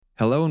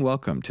Hello and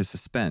welcome to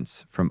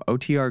Suspense from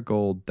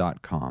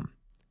OTRGold.com.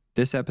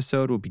 This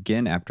episode will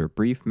begin after a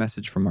brief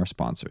message from our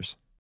sponsors.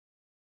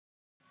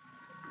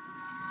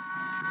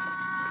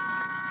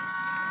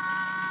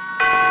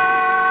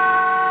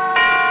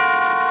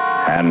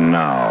 And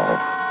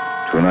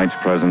now, tonight's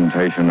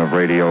presentation of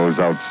radio's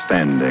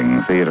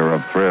outstanding theater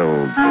of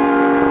thrills,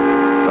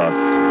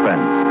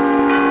 Suspense.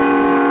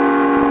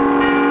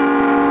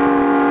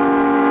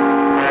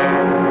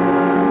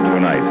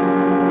 Tonight,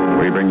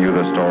 we bring you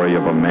the story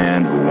of a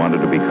man who wanted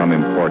to become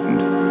important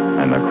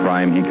and the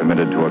crime he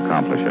committed to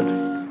accomplish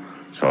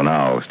it. So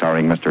now,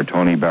 starring Mr.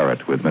 Tony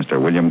Barrett with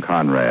Mr. William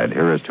Conrad,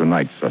 here is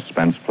tonight's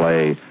suspense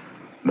play,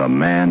 The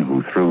Man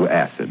Who Threw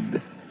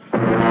Acid.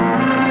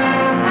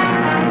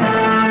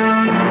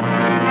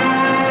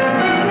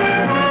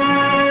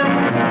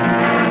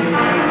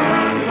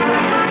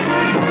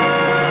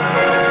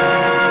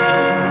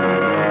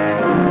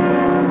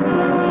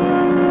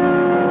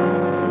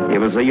 He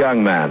was a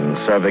young man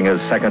serving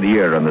his second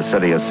year in the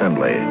city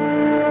assembly.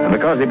 And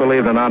because he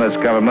believed in honest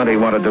government, he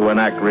wanted to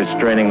enact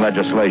restraining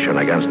legislation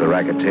against the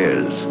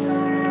racketeers.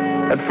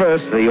 At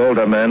first, the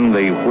older men,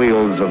 the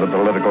wheels of the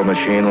political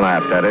machine,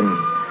 laughed at him,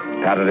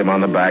 patted him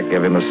on the back,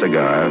 gave him a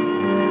cigar.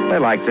 They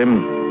liked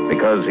him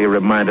because he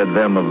reminded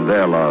them of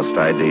their lost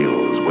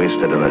ideals,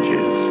 wasted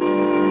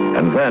energies.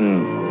 And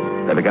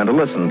then they began to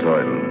listen to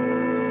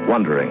him,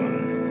 wondering.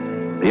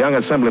 The young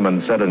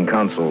assemblyman said in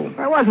council,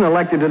 I wasn't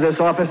elected to this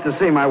office to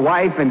see my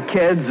wife and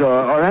kids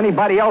or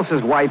anybody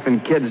else's wife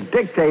and kids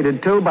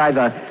dictated to by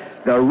the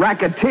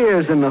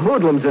racketeers and the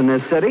hoodlums in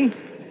this city.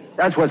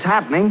 That's what's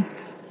happening.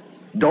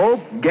 Dope,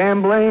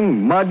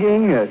 gambling,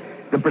 mugging,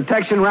 the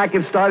protection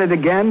racket started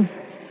again.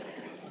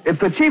 If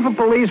the chief of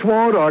police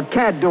won't or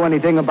can't do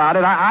anything about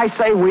it, I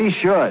say we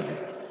should.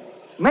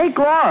 Make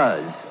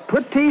laws.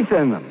 Put teeth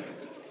in them.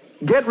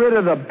 Get rid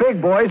of the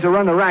big boys who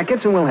run the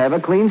rackets and we'll have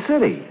a clean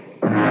city.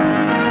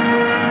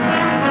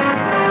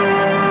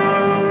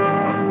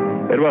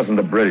 It wasn't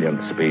a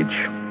brilliant speech,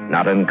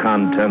 not in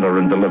content or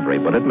in delivery,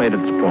 but it made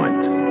its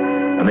point.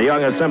 And the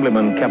young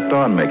assemblyman kept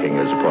on making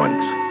his point.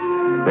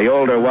 The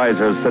older,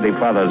 wiser city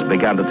fathers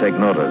began to take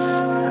notice.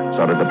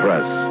 So did the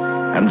press.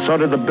 And so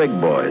did the big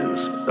boys,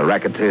 the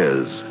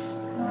racketeers.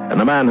 And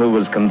the man who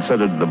was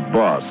considered the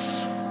boss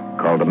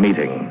called a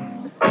meeting.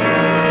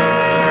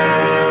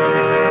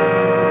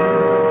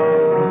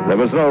 There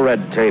was no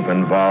red tape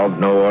involved,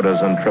 no orders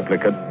in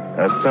triplicate,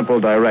 a simple,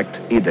 direct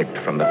edict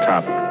from the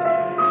top.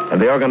 And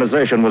the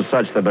organization was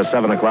such that by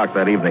 7 o'clock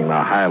that evening, the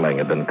hireling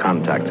had been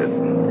contacted.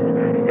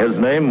 His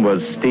name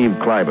was Steve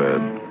Kleiber,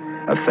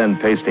 a thin,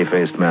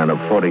 pasty-faced man of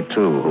 42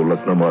 who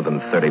looked no more than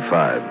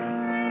 35.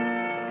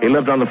 He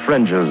lived on the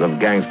fringes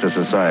of gangster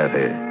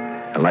society,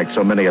 and like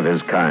so many of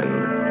his kind,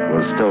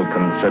 was still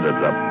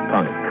considered a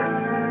punk.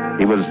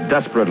 He was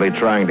desperately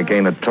trying to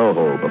gain a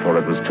toehold before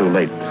it was too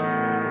late,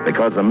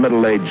 because a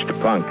middle-aged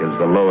punk is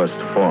the lowest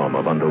form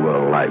of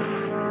underworld life,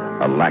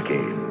 a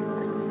lackey.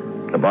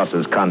 The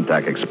boss's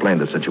contact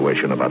explained the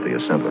situation about the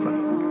assemblyman.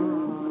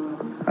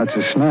 That's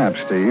a snap,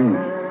 Steve.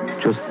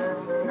 Just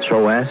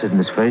throw acid in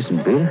his face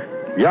and beat him?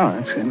 Yeah,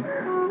 that's it.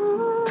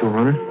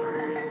 200?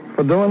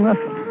 For doing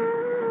nothing.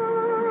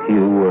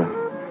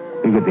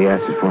 You get the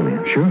acid for me,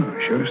 huh?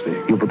 Sure,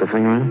 Steve. You put the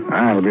finger in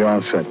it? It'll be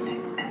all set.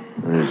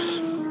 There's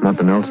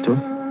nothing else to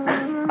it?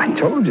 I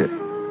told you.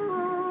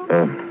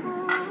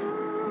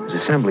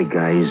 This assembly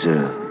guy, he's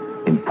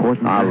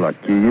important. Look,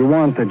 you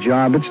want the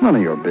job. It's none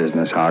of your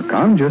business. How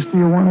come? Just do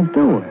you want to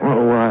do it?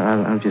 Well,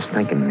 I'm just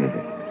thinking,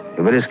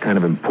 if it is kind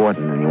of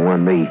important and you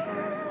want me,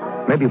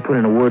 maybe you put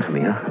in a word for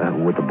me, huh?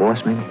 With the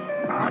boss, maybe?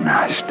 Oh,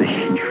 now,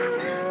 Steve.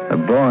 The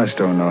boss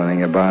don't know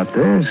anything about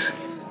this.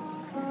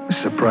 This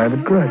is a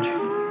private grudge.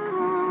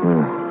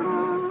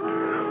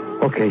 Oh.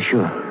 Okay,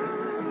 sure.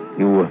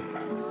 You,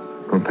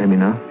 gonna pay me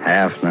now?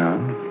 Half now.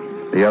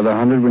 The other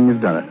 100 when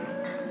you've done it.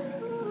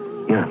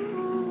 Yeah.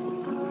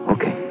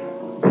 Okay.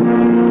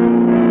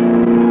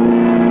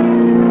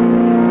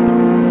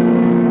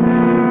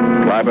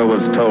 Kleiber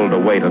was told to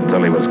wait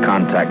until he was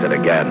contacted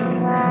again.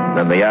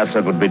 Then the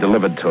acid would be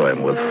delivered to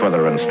him with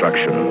further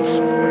instructions.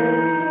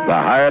 The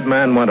hired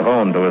man went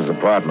home to his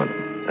apartment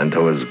and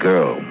to his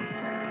girl.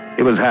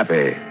 He was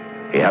happy.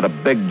 He had a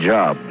big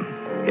job.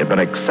 He had been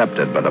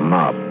accepted by the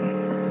mob.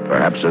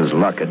 Perhaps his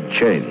luck had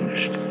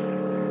changed.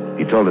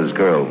 He told his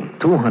girl,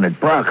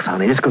 $200,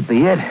 honey. This could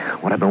be it.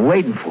 What I've been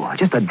waiting for.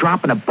 Just a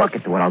drop in a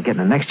bucket to what I'll get in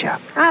the next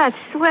job. Oh, that's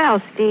swell,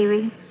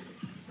 Stevie.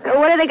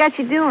 What have they got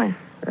you doing?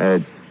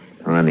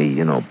 Honey,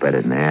 you know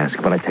better than to ask.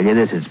 But I tell you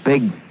this, it's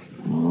big.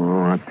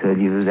 Oh, I'll tell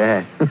you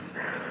that.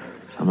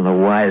 Some of the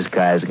wise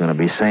guys are going to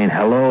be saying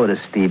hello to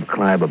Steve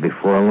Kleiber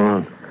before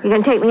long. You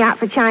gonna take me out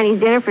for Chinese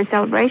dinner for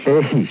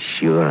celebration? Hey,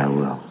 sure I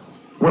will.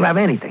 We'll have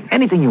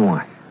anything you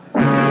want.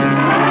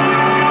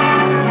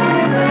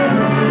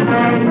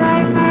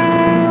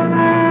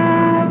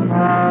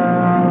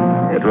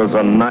 It was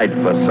a night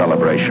for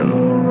celebration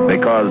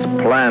because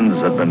plans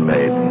had been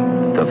made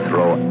to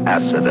throw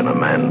acid in a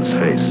man's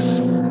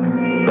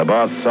face. The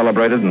boss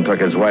celebrated and took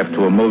his wife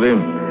to a movie.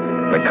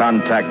 The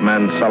contact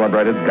man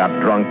celebrated, got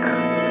drunk.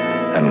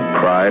 and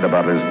cried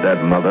about his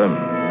dead mother.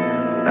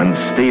 And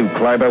Steve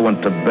Kleiber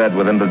went to bed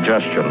with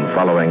indigestion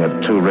following a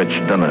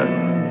too-rich dinner.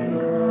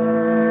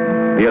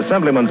 The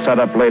assemblyman sat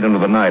up late into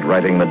the night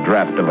writing the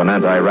draft of an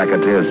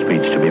anti-racketeer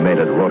speech to be made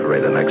at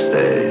Rotary the next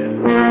day.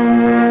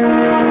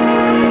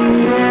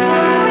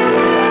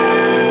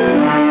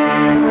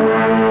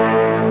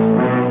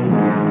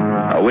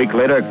 A week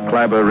later,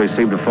 Kleiber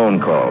received a phone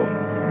call.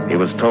 He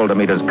was told to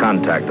meet his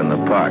contact in the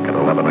park at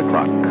 11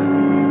 o'clock.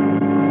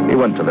 He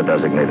went to the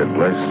designated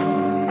place.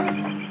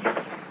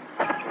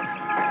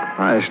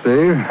 Hi,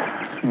 Steve.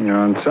 You're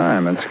on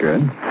time. That's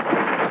good.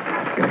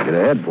 Gotta get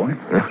ahead, boy.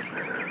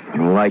 I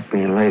don't like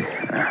being late.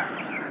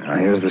 Now,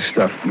 here's the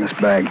stuff in this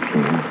bag.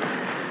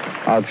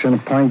 It's in a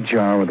pint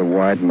jar with a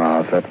wide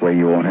mouth. That way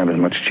you won't have as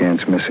much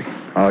chance missing.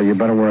 Oh, you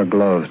better wear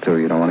gloves, too.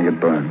 You don't want to get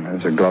burned.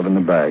 There's a glove in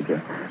the bag.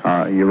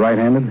 You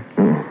right-handed?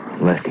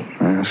 Lefty.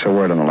 So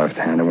wear it on the left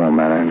hand. It won't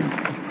matter.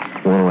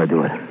 When do I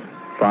do it?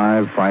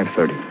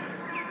 5:30.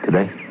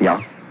 Today?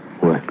 Yeah.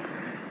 Where?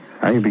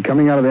 You'll be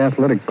coming out of the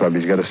athletic club.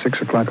 He's got a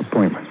 6 o'clock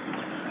appointment.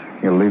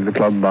 He'll leave the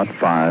club about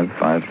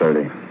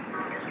 5:30.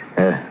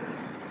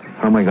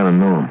 How am I going to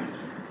know him?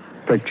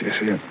 Pictures,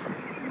 here.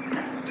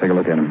 Take a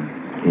look at him.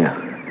 Yeah.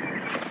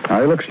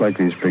 Now, he looks like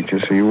these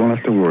pictures, so you won't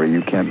have to worry.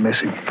 You can't miss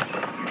him.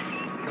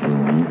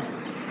 Mm-hmm.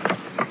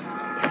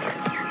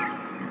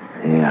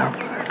 Yeah.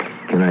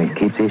 Can I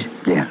keep these?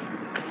 Yeah.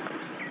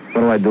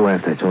 What do I do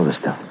after I throw this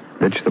stuff?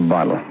 Ditch the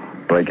bottle.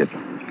 Break it.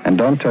 And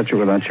don't touch it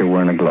without you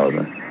wearing a glove.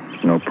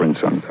 No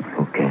prints on it.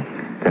 Okay.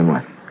 Then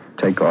what?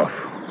 Take off.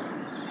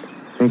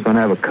 Think going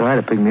to have a car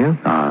to pick me up?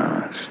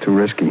 It's too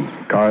risky.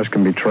 Cars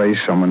can be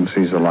traced. Someone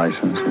sees the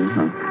license.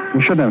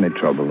 You shouldn't have any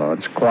trouble, though.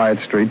 It's a quiet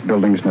street.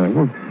 Buildings near.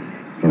 Well,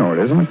 you know where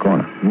it is, in the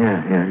corner.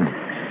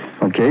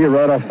 Yeah. Okay, you're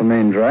right off the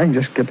main drag.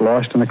 Just get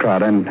lost in the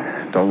crowd and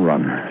don't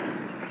run.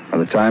 By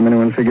the time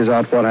anyone figures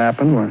out what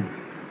happened, well,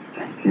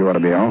 you ought to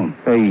be home.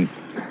 Hey,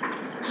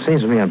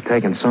 seems to me I'm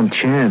taking some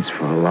chance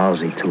for a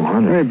lousy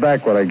 200. Give me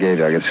back what I gave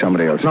you. I'll get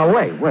somebody else. No,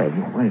 wait.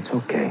 It's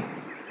okay.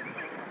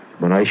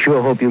 But I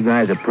sure hope you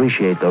guys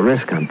appreciate the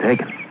risk I'm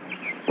taking.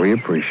 We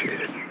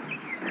appreciate it.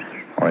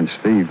 Oh, and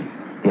Steve.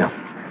 Yeah.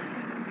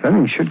 If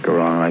anything should go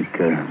wrong,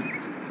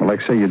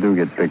 like say you do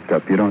get picked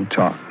up, you don't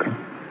talk.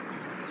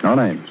 No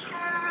names.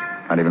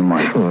 Not even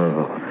mine.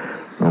 Oh,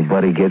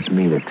 nobody gets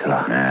me to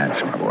talk. That's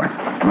my boy.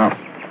 Well,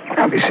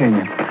 I'll be seeing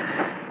you.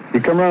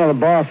 You come around to the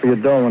bar for your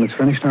dough. When it's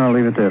finished, I'll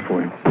leave it there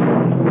for you.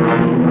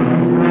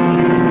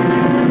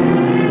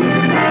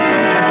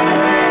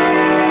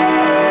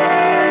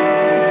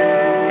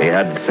 He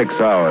had 6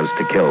 hours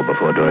to kill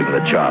before doing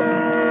the job.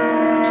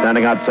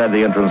 Standing outside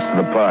the entrance to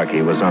the park,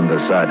 he was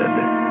undecided.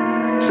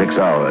 6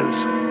 hours.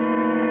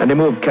 And he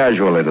moved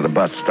casually to the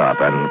bus stop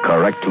and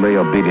correctly,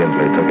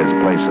 obediently took his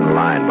place in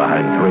line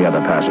behind 3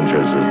 other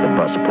passengers as the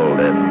bus pulled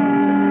in.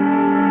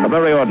 A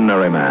very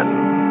ordinary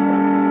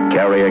man,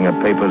 carrying a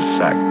paper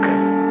sack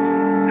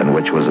in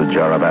which was a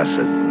jar of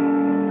acid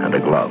and a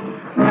glove.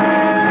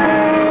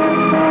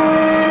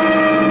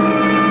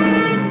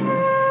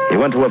 He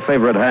went to a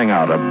favorite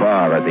hangout, a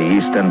bar at the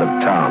east end of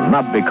town,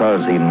 not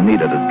because he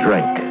needed a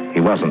drink.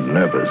 He wasn't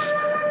nervous,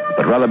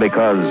 but rather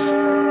because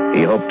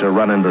he hoped to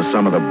run into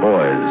some of the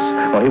boys.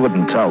 Well, he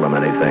wouldn't tell them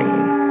anything,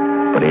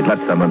 but he'd let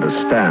them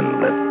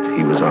understand that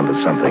he was onto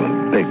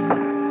something big.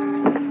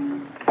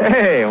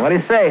 Hey, what do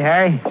you say,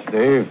 Harry?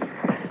 Steve.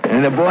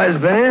 And the boys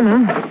been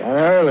in, huh?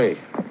 Early.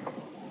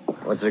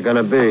 What's it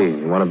gonna be?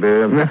 You want a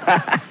beer?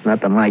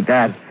 Nothing like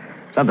that.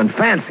 Something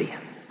fancy.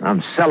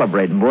 I'm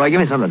celebrating, boy. Give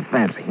me something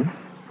fancy. Huh?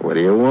 What do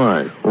you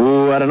want?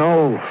 Oh, I don't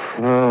know.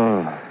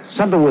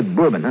 Something with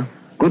bourbon, huh?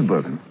 Good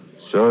bourbon.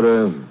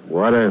 Soda,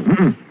 water?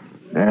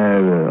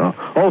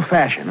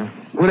 Old-fashioned, huh?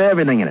 With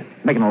everything in it.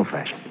 Make an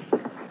old-fashioned.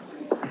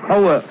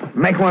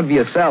 Make one for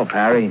yourself,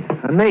 Harry.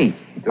 And me.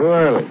 Too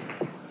early.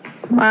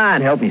 Come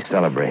on, help me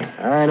celebrate.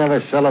 I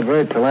never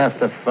celebrate till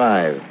after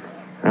 5.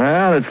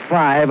 Well, at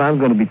 5, I'm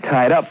going to be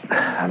tied up.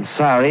 I'm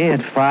sorry.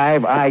 At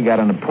 5, I got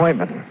an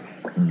appointment.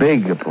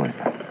 Big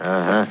appointment.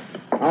 Uh-huh.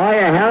 Oh,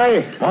 yeah,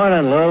 Harry.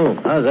 Morning, Lou.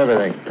 How's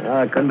everything?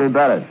 Couldn't be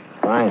better.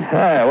 Fine.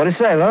 What do you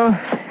say, Lou?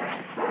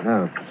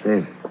 No,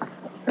 Steve.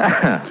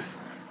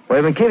 Well,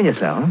 you've been kidding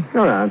yourself, huh?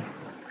 No, no.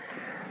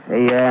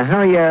 Hey,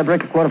 Harry,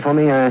 break a quarter for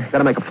me.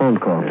 Gotta make a phone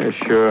call. Yeah,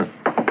 sure.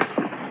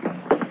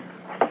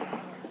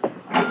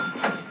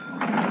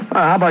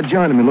 How about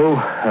joining me, Lou?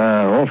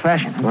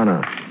 Old-fashioned. Why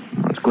not?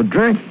 Well, it's a good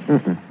drink.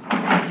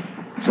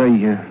 Say,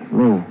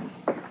 Lou,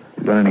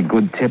 you got any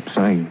good tips?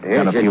 I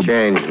got a few...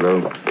 change,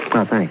 Lou.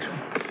 Oh, thanks.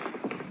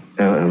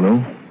 Lou?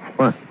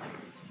 What?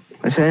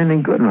 I said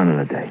anything good running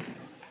a day.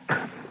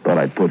 Thought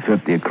I'd put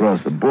 50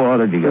 across the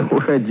board. If you got...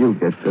 Where'd you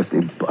get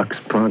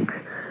 $50, punk?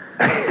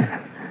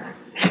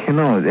 You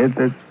know,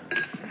 it's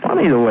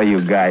funny the way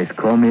you guys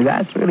call me.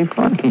 That's really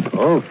funny.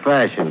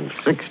 Old-fashioned,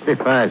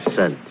 65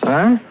 cents.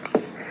 Huh?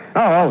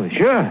 Oh,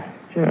 sure.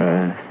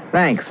 Sure.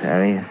 Thanks,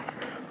 Harry.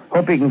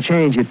 Hope you can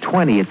change your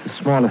 20. It's the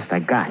smallest I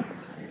got.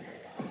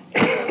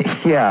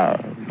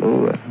 Yeah,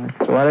 Lou,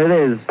 that's what it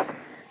is.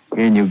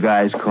 Hearing you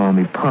guys call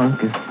me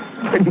punk is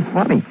pretty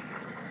funny.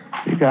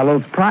 You got a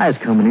little surprise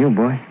coming to you,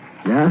 boy.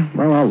 Yeah?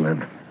 Well, I'll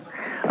live.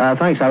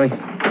 Thanks, Harry.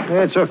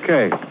 It's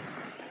okay.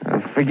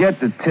 Forget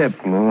the tip,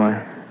 Lou.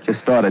 I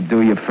just thought I'd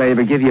do you a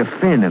favor, give you a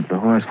fin if the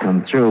horse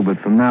comes through, but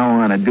from now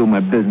on, I do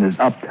my business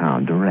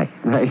uptown direct.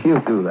 Hey, you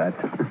do that.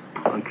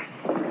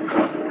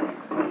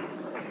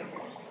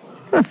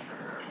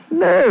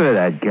 Nerve of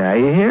that guy,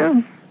 you hear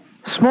him?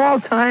 Small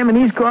time, and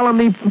he's calling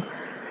me...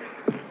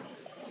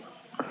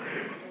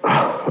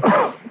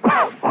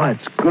 Oh,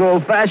 it's good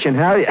old-fashioned,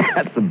 Harry.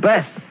 That's the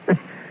best.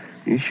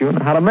 You sure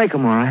know how to make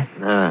them, all right.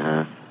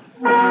 Uh-huh.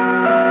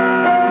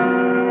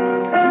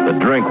 The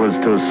drink was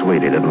too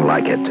sweet. He didn't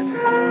like it,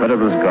 but it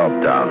was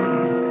gulped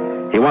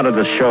down. He wanted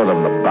to show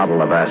them the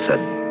bottle of acid.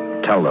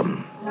 Tell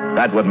them.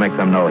 That would make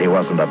them know he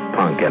wasn't a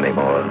punk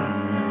anymore.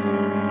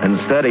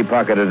 Instead, he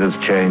pocketed his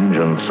change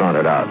and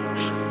sauntered out.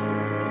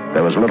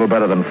 There was little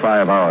better than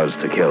 5 hours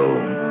to kill,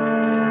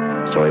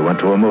 so he went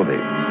to a movie.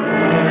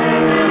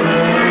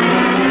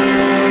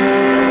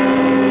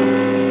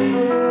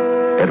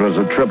 It was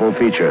a triple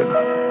feature,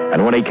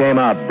 and when he came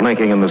out,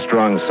 blinking in the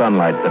strong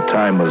sunlight, the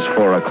time was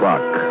 4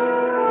 o'clock.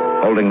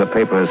 Holding the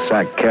paper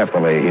sack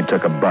carefully, he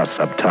took a bus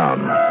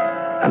uptown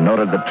and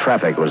noted that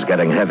traffic was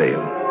getting heavy.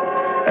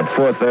 At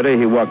 4:30,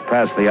 he walked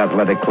past the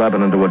athletic club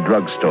and into a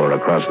drugstore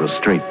across the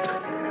street.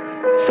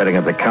 Sitting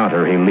at the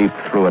counter, he leafed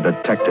through a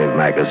detective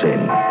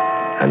magazine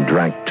and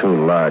drank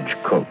 2 large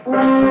Cokes.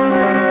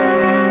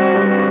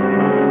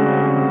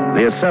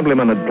 The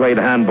assemblyman had played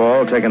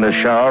handball, taken a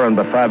shower, and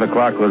by 5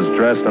 o'clock was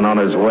dressed and on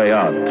his way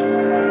out.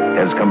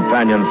 His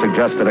companion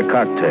suggested a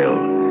cocktail,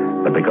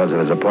 but because of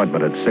his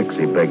appointment at 6,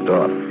 he begged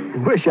off.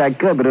 Wish I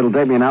could, but it'll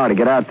take me an hour to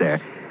get out there.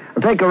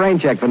 I'll take a rain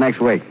check for next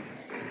week.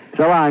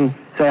 So long.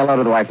 Say hello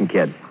to the wife and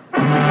kid.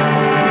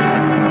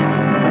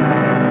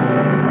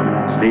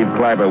 Steve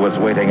Kleiber was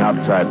waiting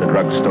outside the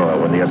drugstore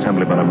when the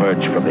assemblyman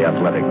emerged from the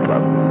athletic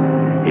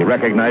club. He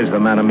recognized the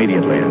man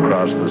immediately and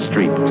crossed the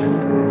street.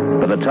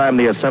 By the time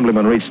the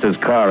assemblyman reached his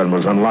car and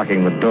was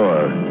unlocking the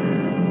door,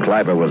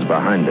 Kleiber was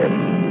behind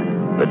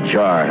him, the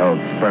jar held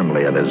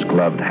firmly in his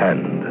gloved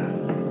hand.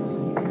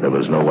 There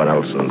was no one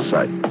else in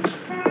sight.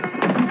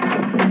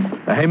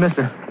 Hey,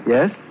 mister.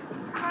 Yes?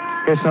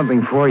 Here's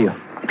something for you.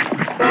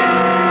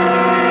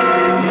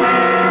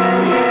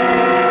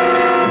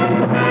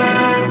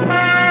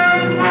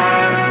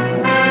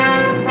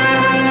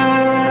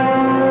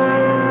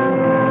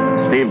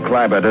 Steve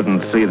Kleiber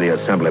didn't see the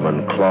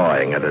assemblyman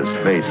clawing at his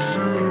face.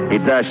 He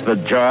dashed the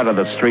jar to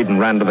the street and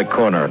ran to the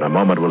corner, and a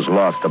moment was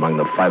lost among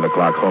the 5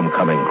 o'clock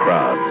homecoming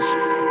crowds.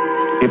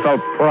 He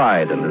felt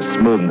pride in the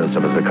smoothness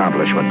of his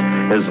accomplishment.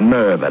 His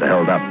nerve had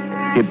held up.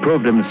 He'd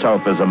proved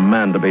himself as a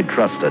man to be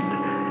trusted.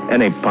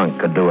 Any punk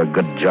could do a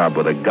good job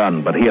with a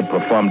gun, but he had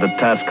performed a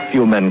task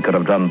few men could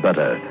have done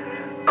better.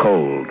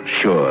 Cold,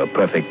 sure,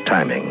 perfect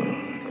timing.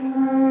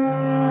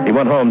 He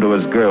went home to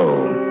his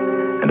girl,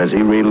 and as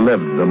he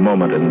relived the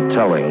moment in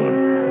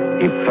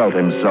telling, he felt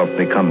himself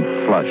become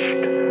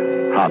flushed,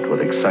 hot with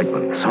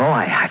excitement. So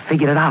I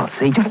figured it out,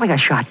 see? Just like a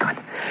shotgun.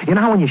 You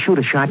know how when you shoot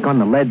a shotgun,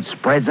 the lead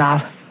spreads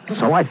out?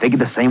 So I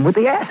figured the same with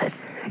the acid.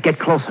 Get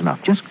close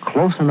enough, just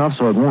close enough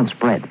so it won't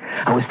spread.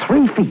 I was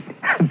 3 feet.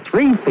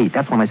 3 feet.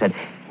 That's when I said,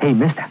 hey,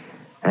 mister.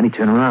 And he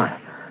turned around.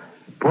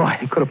 Boy,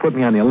 he could have put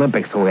me on the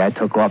Olympics the way I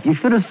took off. You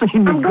should have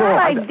seen me I'm go.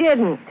 glad I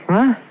didn't.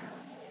 Huh?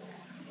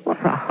 Well,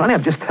 honey,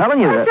 I'm just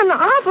telling you that. That's an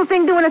awful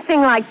thing doing a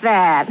thing like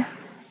that.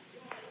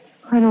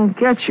 I don't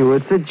get you.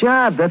 It's a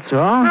job, that's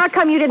all. How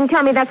come you didn't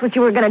tell me that's what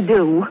you were going to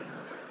do?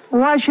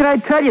 Why should I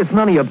tell you? It's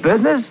none of your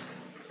business.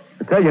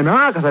 I tell you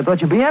now because I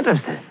thought you'd be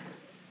interested.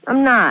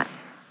 I'm not.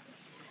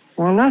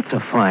 Well, that's a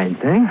fine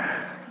thing.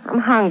 I'm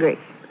hungry.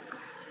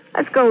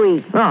 Let's go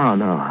eat.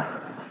 No.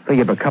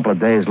 Figured for a couple of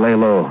days, lay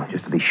low,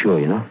 just to be sure,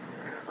 you know.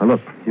 Now,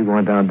 look, you go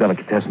on down to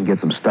Delicatessen and get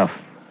some stuff.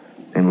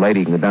 Then later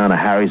you can go down to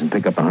Harry's and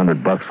pick up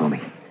 $100 for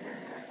me.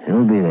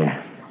 He'll be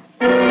there.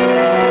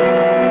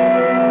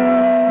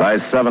 By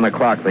 7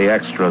 o'clock, the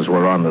extras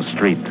were on the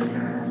street.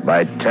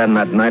 By 10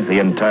 that night, the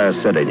entire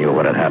city knew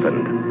what had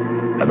happened.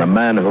 And the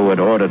man who had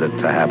ordered it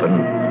to happen,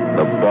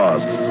 the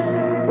boss,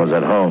 was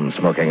at home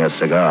smoking a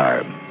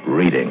cigar,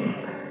 reading.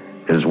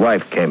 His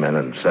wife came in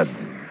and said,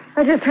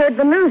 I just heard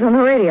the news on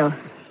the radio.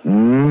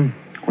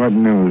 What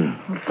news?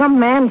 Some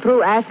man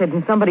threw acid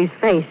in somebody's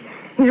face.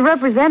 He's a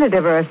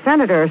representative or a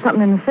senator or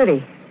something in the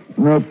city.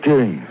 No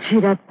kidding. Gee,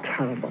 that's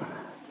terrible.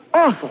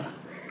 Awful.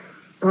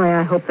 Boy,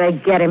 I hope they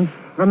get him.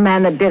 The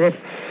man that did it.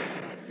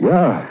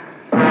 Yeah.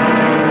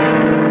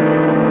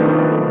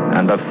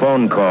 And a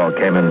phone call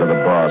came into the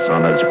boss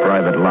on his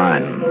private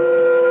line.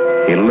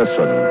 He listened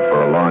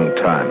for a long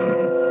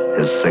time.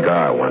 His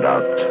cigar went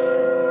out.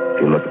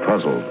 He looked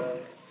puzzled.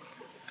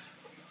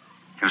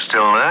 You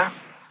still there?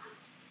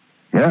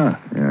 Yeah,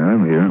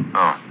 I'm here.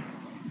 Oh.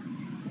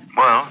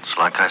 Well, it's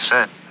like I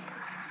said.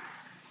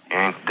 He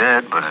ain't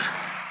dead, but it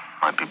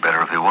might be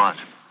better if he was.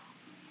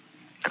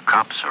 The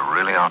cops are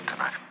really out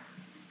tonight.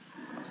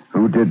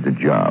 Who did the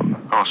job?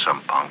 Oh,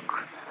 some punk.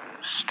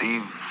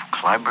 Steve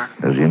Kleiber?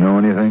 Does he know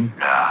anything?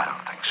 Yeah, I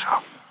don't think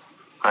so.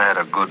 I had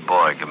a good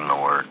boy give him the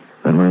word.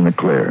 Then we're in the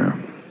clear.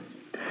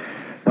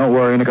 Don't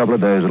worry, in a couple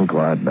of days it'll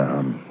quiet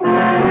down.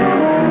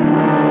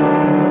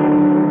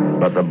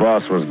 But the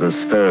boss was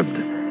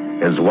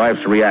disturbed. His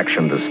wife's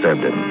reaction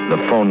disturbed him. The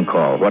phone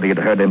call, what he had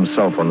heard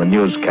himself on the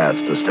newscast,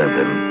 disturbed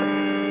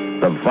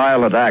him. The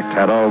violent act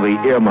had all the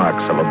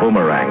earmarks of a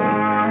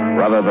boomerang.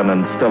 Rather than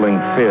instilling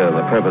fear,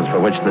 the purpose for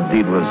which the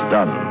deed was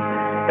done,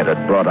 it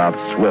had brought out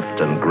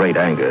swift and great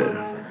anger.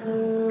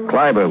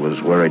 Kleiber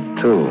was worried,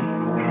 too.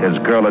 His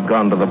girl had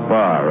gone to the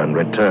bar and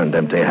returned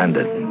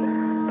empty-handed.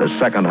 The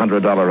second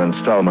 $100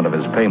 installment of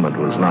his payment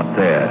was not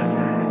there.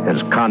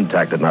 His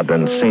contact had not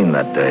been seen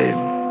that day.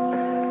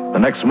 The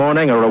next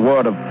morning, a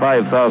reward of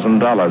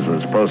 $5,000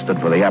 was posted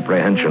for the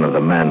apprehension of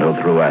the man who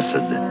threw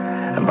acid.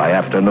 And by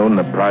afternoon,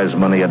 the prize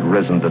money had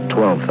risen to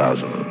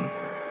 $12,000.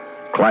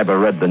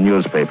 Kleiber read the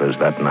newspapers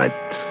that night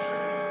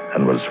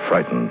and was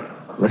frightened.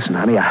 Listen,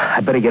 honey, I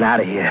better get out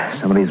of here.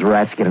 Some of these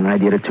rats get an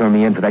idea to turn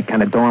me in for that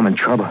kind of door, I'm in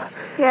trouble.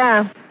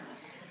 Yeah.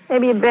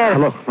 Maybe you better.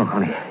 Look,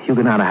 honey, you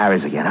go down to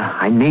Harry's again, huh?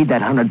 I need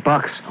that $100.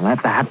 I'll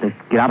have to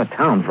get out of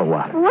town for a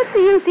while. Well, what's the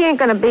use? He ain't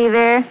gonna be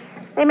there.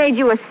 They made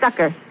you a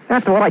sucker.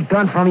 After what I've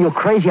done for him, you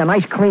crazy, a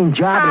nice, clean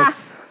job.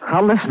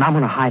 Listen, I'm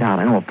going to hide out.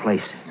 I know a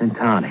place. It's in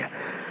town here.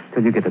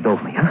 Till you get the dough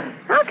for me, huh?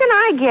 How can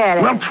I get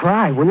it? Well,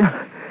 try, will you?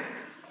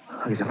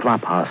 It's a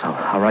flop house.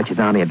 I'll write you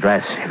down the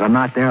address. If I'm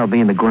not there, I'll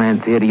be in the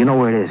Grand Theater. You know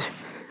where it is.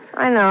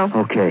 I know.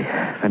 Okay.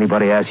 If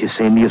anybody asks you to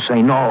see me, you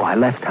say, no, I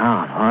left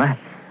town, all right?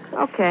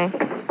 Okay.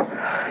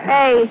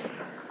 Hey,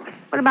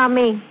 what about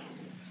me?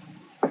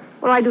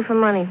 What do I do for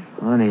money?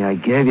 Honey, I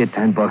gave you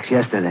 $10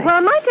 yesterday. Well,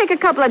 it might take a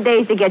couple of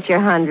days to get your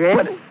 100.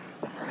 What?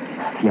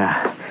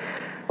 Yeah.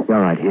 All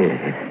right, here.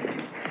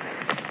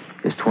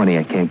 There's 20.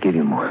 I can't give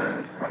you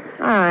more.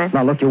 All right.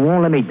 Now, look, you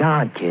won't let me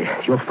down, kid.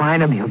 You'll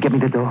find him. You'll give me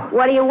the door.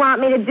 What do you want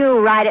me to do?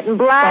 Write it in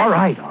blood? All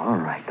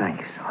right.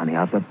 Thanks, honey.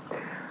 I'll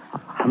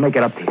make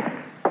it up to you.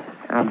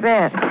 I'll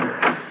bet.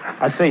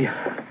 I'll see you.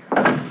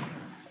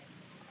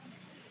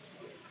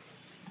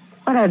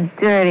 What a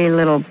dirty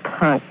little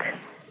punk.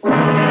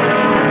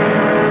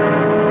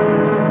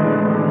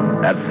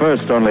 At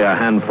first, only a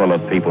handful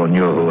of people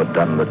knew who had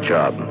done the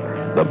job.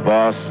 The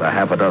boss, a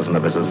half a dozen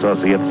of his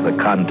associates, the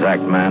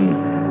contact man,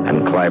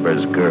 and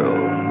Kleiber's girl.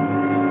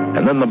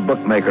 And then the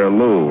bookmaker,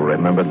 Lou,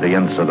 remembered the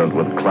incident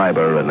with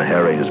Kleiber in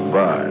Harry's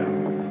bar.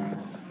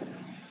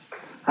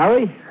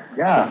 Harry?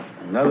 Yeah,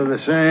 another the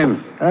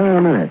same. A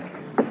minute.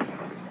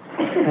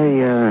 Hey,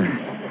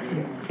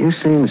 you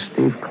seen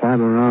Steve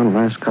Kleiber around the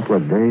last couple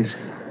of days?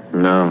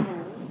 No.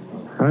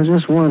 I was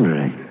just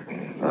wondering.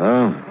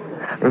 Oh?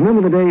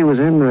 Remember the day he was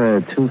in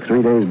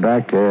 2-3 days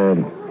back?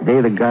 Day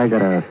the guy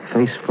got a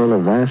face full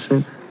of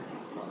acid?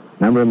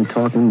 Remember him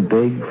talking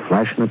big,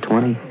 flashing a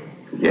 20?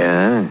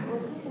 Yeah.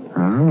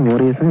 Oh, what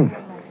do you think?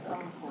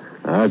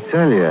 I'll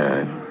tell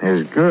you,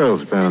 his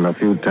girl's been in a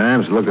few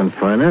times looking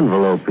for an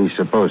envelope he's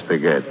supposed to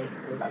get.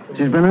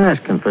 She's been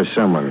asking for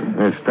someone,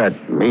 if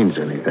that means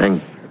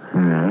anything.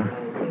 Yeah.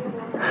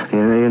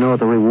 You know what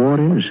the reward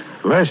is?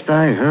 Last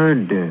I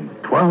heard,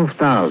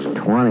 12,000.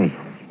 20.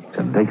 It's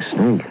a big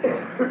stink.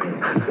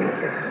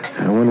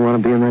 I wouldn't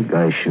want to be in that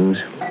guy's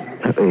shoes.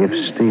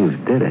 If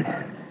Steve did it.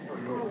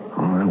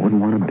 Oh, I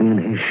wouldn't want to be in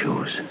his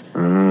shoes.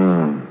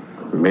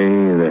 Me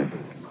either.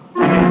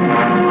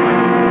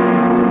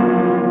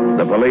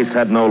 The police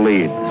had no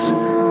leads,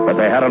 but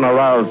they had an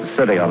aroused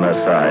city on their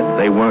side.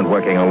 They weren't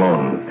working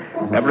alone.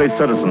 Every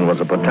citizen was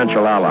a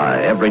potential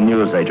ally, every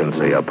news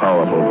agency a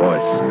powerful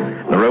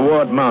voice. The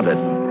reward mounted.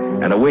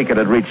 In a week, it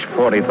had reached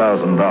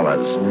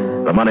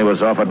 $40,000. The money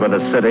was offered by the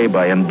city,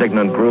 by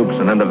indignant groups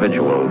and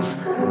individuals.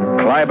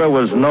 Kleiber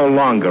was no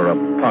longer a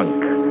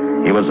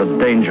punk. He was a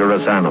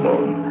dangerous animal,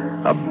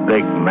 a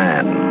big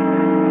man.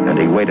 And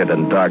he waited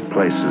in dark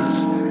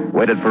places,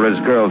 waited for his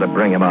girl to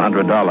bring him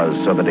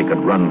 $100 so that he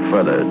could run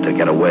further to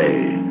get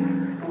away.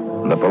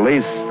 The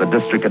police, the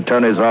district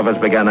attorney's office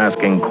began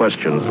asking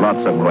questions,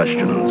 lots of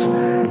questions.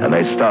 And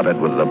they started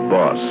with the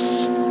boss.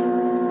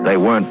 They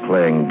weren't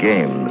playing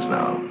games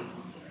now.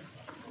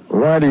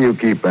 Why do you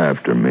keep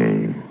after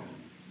me?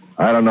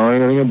 I don't know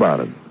anything about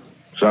it.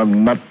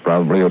 Some nut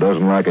probably who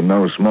doesn't like a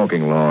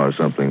no-smoking law or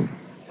something.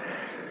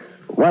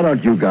 Why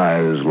don't you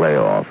guys lay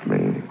off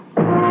me?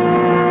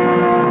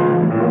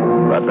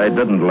 But they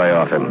didn't lay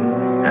off him,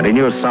 and he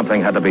knew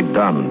something had to be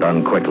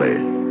done quickly.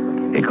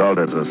 He called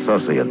his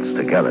associates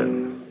together.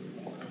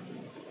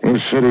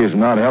 His city is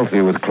not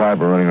healthy with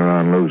Kleiber running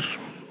around loose.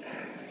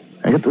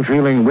 I get the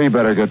feeling we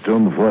better get to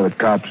him before the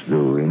cops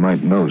do. He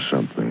might know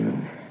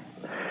something.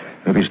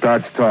 If he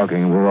starts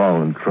talking, we're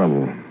all in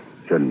trouble.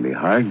 Shouldn't be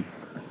hard.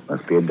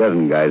 Must be a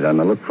dozen guys on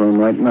the look for him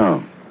right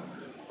now.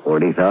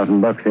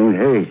 $40,000 ain't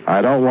hay.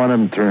 I don't want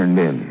him turned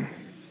in.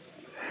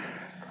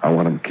 I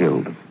want him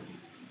killed.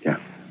 Yeah.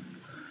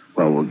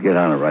 Well, we'll get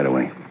on it right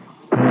away.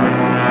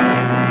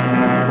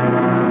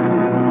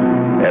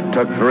 It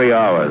took 3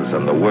 hours,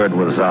 and the word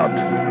was out.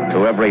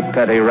 To every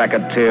petty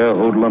racketeer,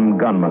 hoodlum,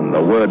 gunman,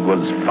 the word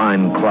was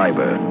find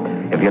Kleiber.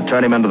 If you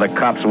turn him into the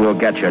cops, we'll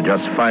get you.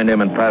 Just find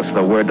him and pass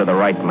the word to the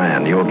right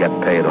man. You'll get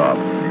paid off.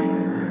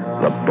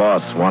 The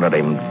boss wanted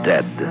him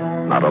dead,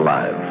 not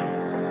alive.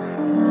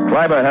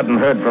 Kleiber hadn't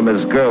heard from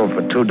his girl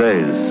for 2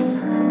 days.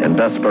 In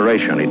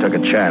desperation, he took a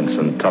chance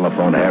and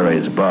telephoned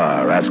Harry's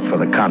bar, asked for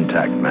the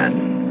contact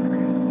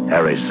man.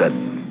 Harry said,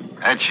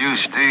 That's you,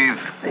 Steve.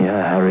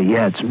 Yeah, Harry,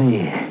 yeah, it's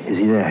me. Is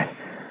he there?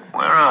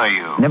 Where are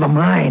you? Never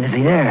mind, is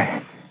he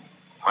there?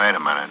 Wait a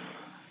minute.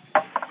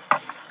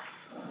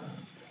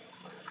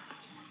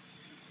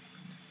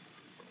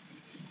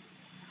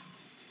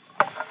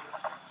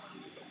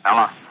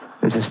 Hello?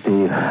 This is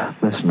Steve.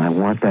 Listen, I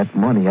want that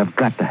money. I've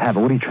got to have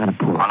it. What are you trying to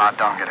pull? Oh, now,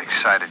 don't get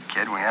excited,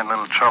 kid. We had a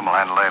little trouble. I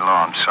had to lay low.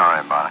 I'm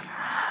sorry about it.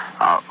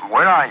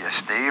 Where are you,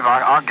 Steve?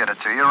 I'll get it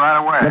to you right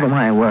away. Never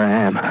mind where I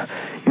am.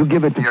 You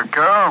give it to... Your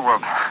girl?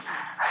 Well,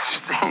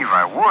 Steve,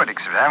 I would,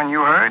 except haven't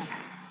you heard?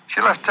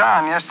 She left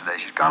town yesterday.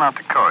 She's gone out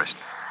the coast.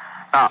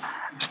 Now,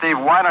 Steve,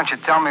 why don't you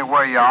tell me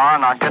where you are,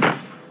 and I'll get...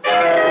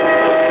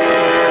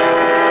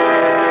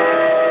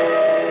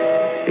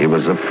 He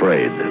was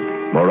afraid,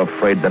 more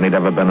afraid than he'd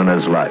ever been in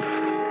his life.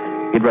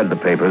 He'd read the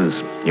papers,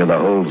 knew the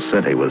whole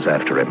city was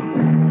after him.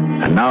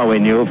 And now he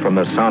knew from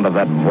the sound of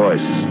that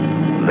voice,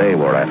 they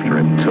were after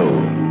him,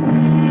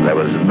 too. There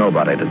was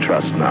nobody to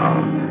trust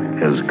now.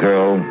 His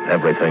girl,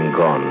 everything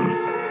gone.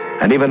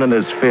 And even in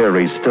his fear,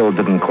 he still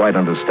didn't quite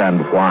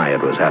understand why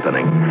it was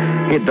happening.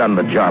 He'd done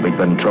the job he'd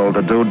been told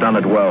to do, done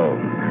it well.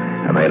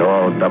 And they'd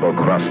all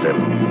double-crossed him.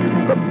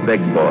 The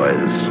big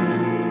boys.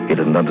 He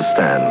didn't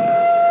understand.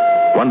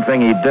 One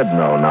thing he did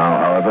know now,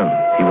 however,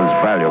 he was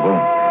valuable.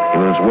 He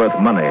was worth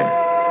money.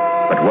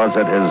 But was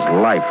it his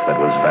life that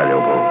was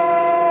valuable?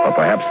 Or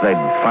perhaps they'd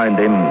find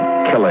him,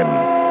 kill him,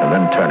 and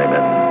then turn him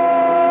in.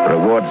 The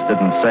rewards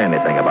didn't say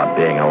anything about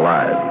being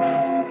alive.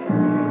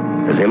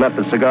 As he left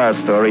the cigar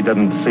store, he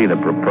didn't see the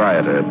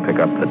proprietor pick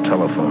up the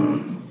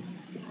telephone.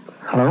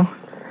 Hello?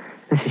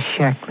 This is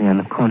Shackley on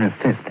the corner of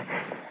 5th.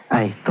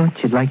 I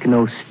thought you'd like to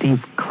know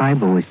Steve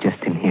Kleiber was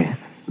just in here,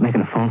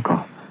 making a phone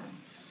call.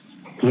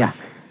 Yeah,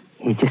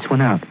 he just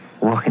went out,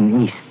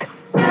 walking east.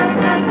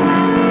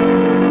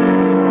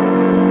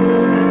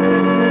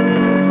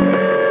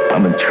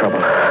 I'm in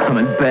trouble. I'm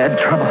in bad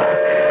trouble.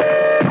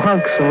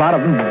 Punks, a lot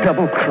of them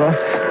double-crossed.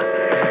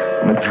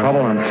 I'm in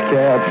trouble and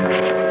scared.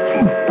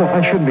 Boy,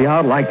 I shouldn't be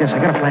out like this. I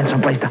gotta find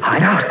someplace to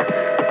hide out.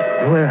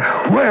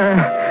 Where?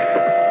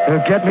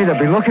 They'll get me. They'll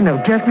be looking.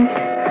 They'll get me.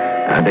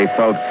 And he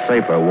felt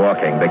safer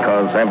walking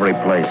because every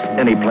place,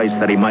 any place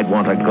that he might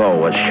want to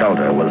go as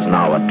shelter was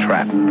now a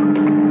trap.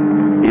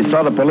 He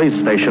saw the police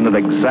station at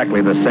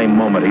exactly the same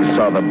moment he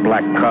saw the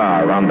black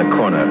car around the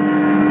corner.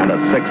 And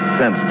a sixth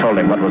sense told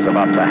him what was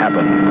about to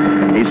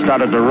happen. He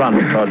started to run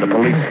toward the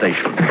police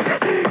station.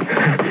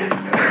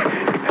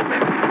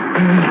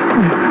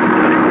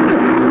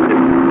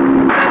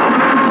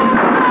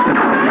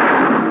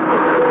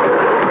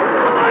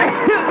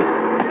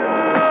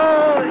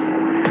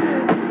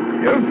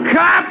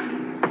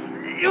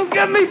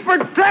 Give me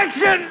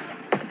protection!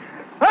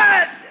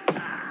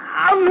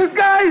 I'm the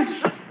guy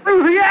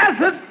through the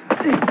acid!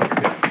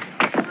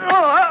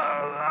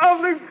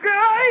 I'm the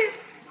guy!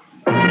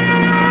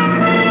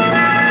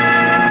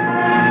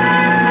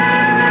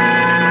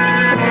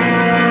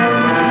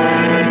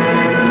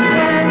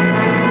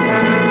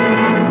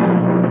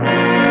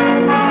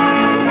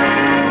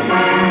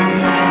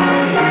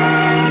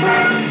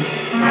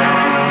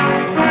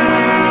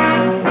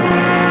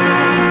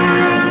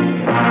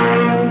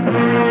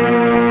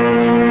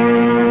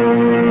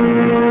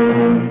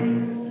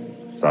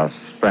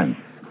 Suspense,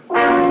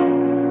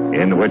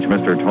 in which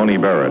Mr. Tony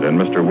Barrett and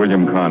Mr.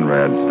 William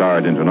Conrad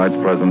starred in tonight's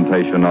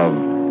presentation of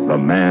The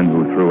Man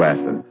Who Threw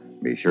Acid.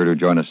 Be sure to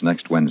join us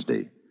next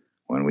Wednesday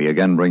when we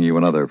again bring you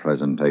another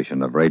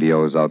presentation of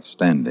radio's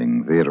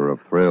outstanding theater of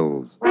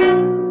thrills,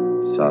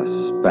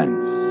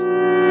 Suspense.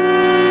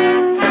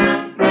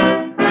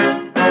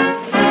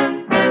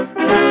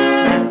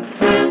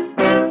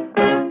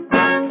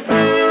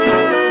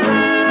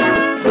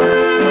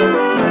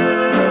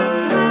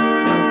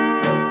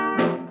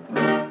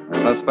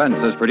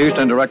 Suspense is produced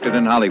and directed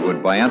in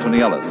Hollywood by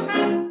Anthony Ellis.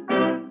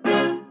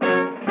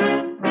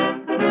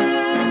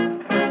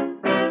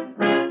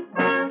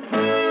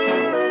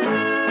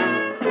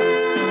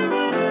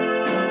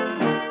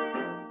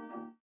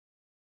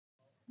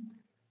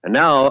 And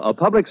now, a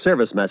public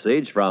service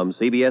message from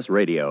CBS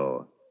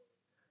Radio.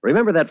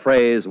 Remember that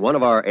phrase, one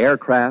of our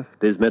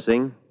aircraft is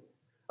missing?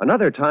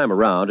 Another time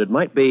around, it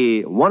might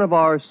be, one of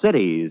our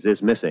cities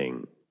is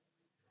missing.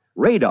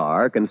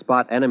 Radar can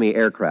spot enemy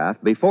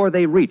aircraft before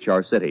they reach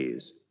our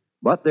cities,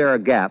 but there are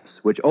gaps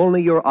which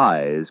only your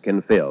eyes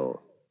can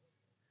fill.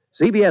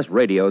 CBS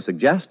Radio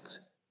suggests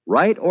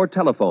write or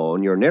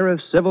telephone your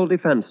nearest Civil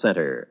Defense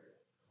Center,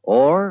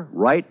 or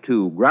write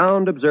to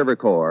Ground Observer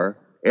Corps,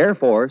 Air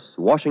Force,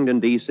 Washington,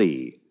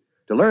 D.C.,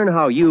 to learn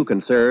how you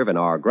can serve in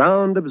our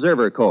Ground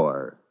Observer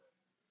Corps.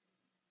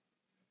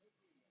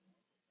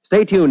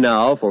 Stay tuned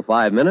now for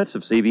 5 minutes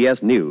of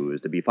CBS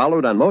News, to be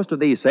followed on most of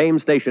these same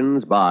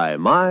stations by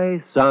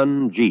My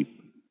Son Jeep.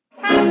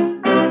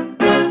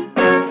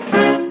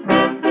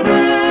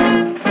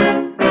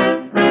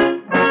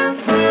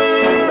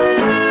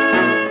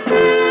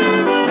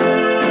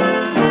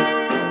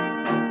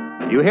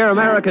 You hear hear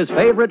America's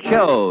favorite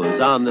shows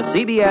on the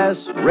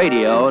CBS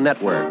Radio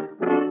Network.